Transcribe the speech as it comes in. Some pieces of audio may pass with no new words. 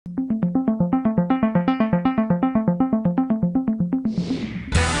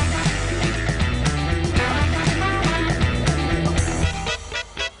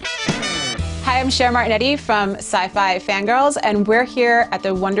Cher Martinetti from Sci-Fi Fangirls, and we're here at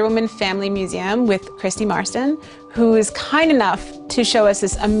the Wonder Woman Family Museum with Christie Marston, who is kind enough to show us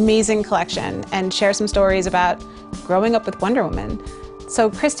this amazing collection and share some stories about growing up with Wonder Woman. So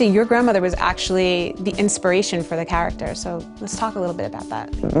Christie, your grandmother was actually the inspiration for the character, so let's talk a little bit about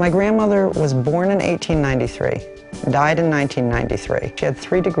that. My grandmother was born in 1893, died in 1993. She had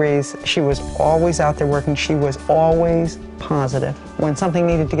 3 degrees. She was always out there working. She was always positive. When something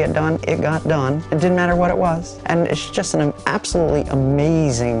needed to get done, it got done. It didn't matter what it was. And it's just an absolutely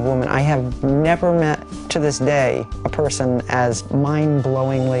amazing woman. I have never met, to this day, a person as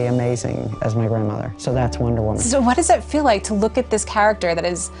mind-blowingly amazing as my grandmother. So that's Wonder Woman. So what does it feel like to look at this character that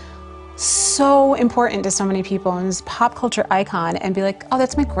is so important to so many people and this pop culture icon and be like, oh,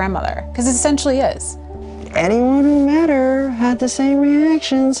 that's my grandmother? Because it essentially is. Anyone who met her had the same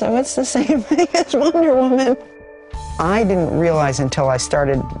reaction, so it's the same thing as Wonder Woman. I didn't realize until I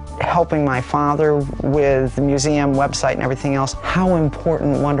started helping my father with the museum website and everything else how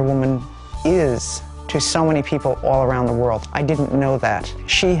important Wonder Woman is to so many people all around the world. I didn't know that.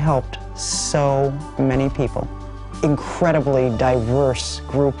 She helped so many people. Incredibly diverse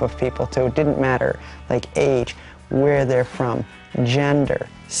group of people too. It didn't matter like age, where they're from, gender,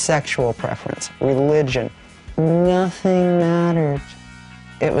 sexual preference, religion. Nothing mattered.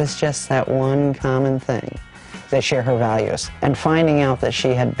 It was just that one common thing. They share her values. And finding out that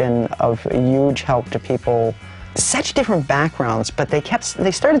she had been of huge help to people, such different backgrounds, but they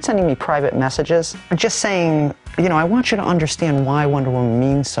started sending me private messages, just saying, you know, I want you to understand why Wonder Woman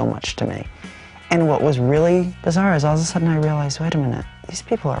means so much to me. And what was really bizarre is all of a sudden I realized, wait a minute, these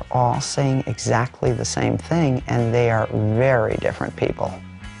people are all saying exactly the same thing, and they are very different people.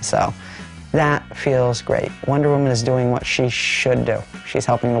 So that feels great. Wonder Woman is doing what she should do. She's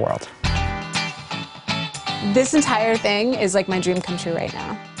helping the world. This entire thing is like my dream come true right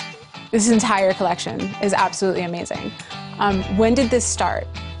now. This entire collection is absolutely amazing. When did this start?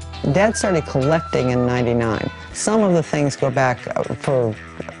 Dad started collecting in '99. Some of the things go back for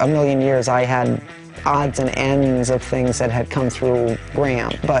a million years. I had odds and ends of things that had come through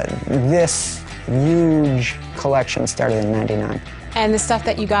Graham, but this huge collection started in '99. And the stuff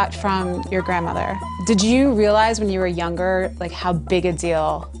that you got from your grandmother, did you realize when you were younger, like how big a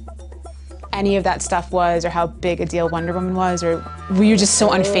deal any of that stuff was, or how big a deal Wonder Woman was, or were you just so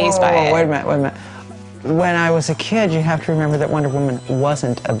unfazed by it? Wait a minute. When I was a kid, you have to remember that Wonder Woman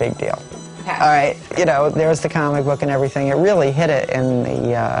wasn't a big deal. Okay. All right, you know, there's the comic book and everything. It really hit it in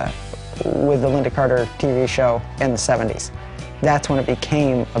the with the Linda Carter TV show in the '70s. That's when it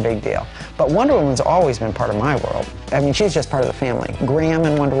became a big deal. But Wonder Woman's always been part of my world. I mean, she's just part of the family. Graham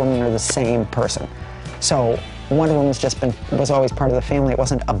and Wonder Woman are the same person. So Wonder Woman's was always part of the family. It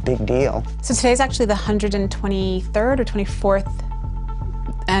wasn't a big deal. So today's actually the 123rd or 24th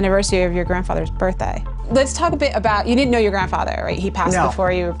anniversary of your grandfather's birthday. Let's talk a bit about, you didn't know your grandfather, right? He passed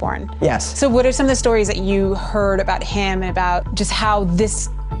before you were born. Yes. So what are some of the stories that you heard about him and about just how this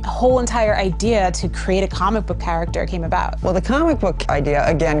whole entire idea to create a comic book character came about? Well, the comic book idea,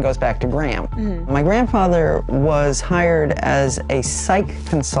 again, goes back to Graham. My grandfather was hired as a psych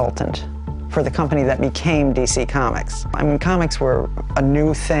consultant for the company that became DC Comics. I mean, comics were a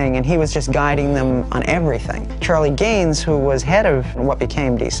new thing, and he was just guiding them on everything. Charlie Gaines, who was head of what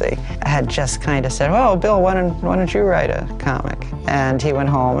became DC, had just kind of said, oh, Bill, why don't you write a comic? And he went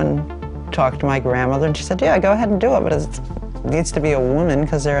home and talked to my grandmother, and she said, yeah, go ahead and do it, but it needs to be a woman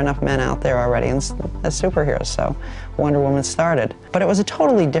because there are enough men out there already as superheroes. So Wonder Woman started. But it was a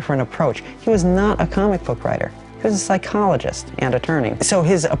totally different approach. He was not a comic book writer. He was a psychologist and attorney. So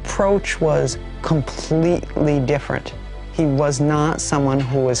his approach was completely different. He was not someone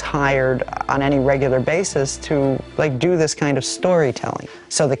who was hired on any regular basis to do this kind of storytelling.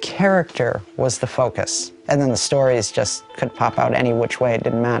 So the character was the focus. And then the stories just could pop out any which way, it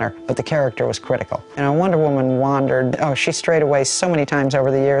didn't matter. But the character was critical. You know, Wonder Woman wandered, she strayed away so many times over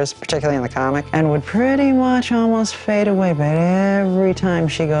the years, particularly in the comic, and would pretty much almost fade away. But every time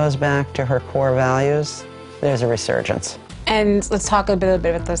she goes back to her core values, there's a resurgence. And let's talk a bit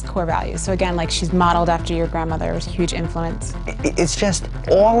about those core values. So again, she's modeled after your grandmother, was a huge influence. It's just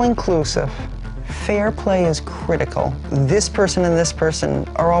all-inclusive. Fair play is critical. This person and this person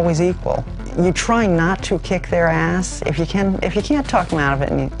are always equal. You try not to kick their ass. If you can't talk them out of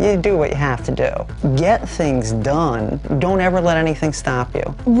it, and you do what you have to do. Get things done. Don't ever let anything stop you.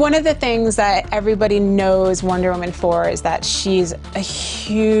 One of the things that everybody knows Wonder Woman for is that she's a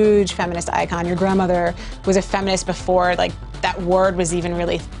huge feminist icon. Your grandmother was a feminist before that word was even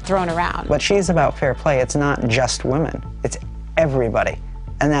really thrown around. But she's about fair play. It's not just women. It's everybody.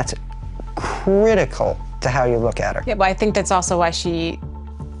 And that's critical to how you look at her. Yeah, well, I think that's also why she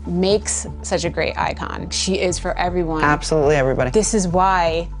makes such a great icon. She is for everyone. Absolutely everybody. This is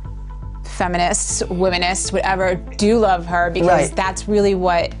why feminists, womenists, whatever, do love her, because that's really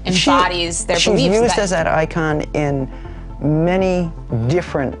what embodies their beliefs. She's used as that icon in many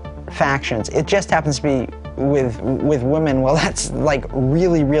different factions. It just happens to be with women. Well, that's like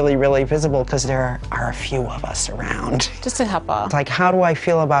really, really, really visible because there are a few of us around. Just a couple. Like, how do I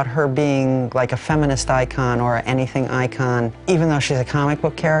feel about her being like a feminist icon or anything icon, even though she's a comic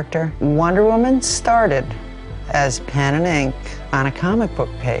book character? Wonder Woman started as pen and ink on a comic book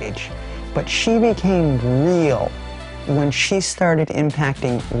page, but she became real when she started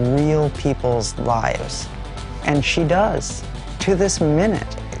impacting real people's lives. And she does, to this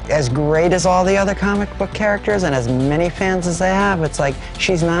minute. As great as all the other comic book characters and as many fans as they have, it's like,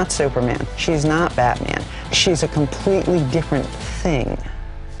 she's not Superman, she's not Batman. She's a completely different thing,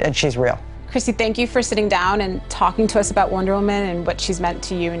 and she's real. Christie, thank you for sitting down and talking to us about Wonder Woman and what she's meant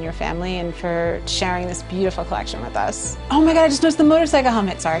to you and your family, and for sharing this beautiful collection with us. Oh my God, I just noticed the motorcycle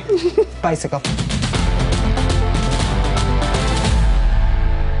helmet, sorry. Bicycle.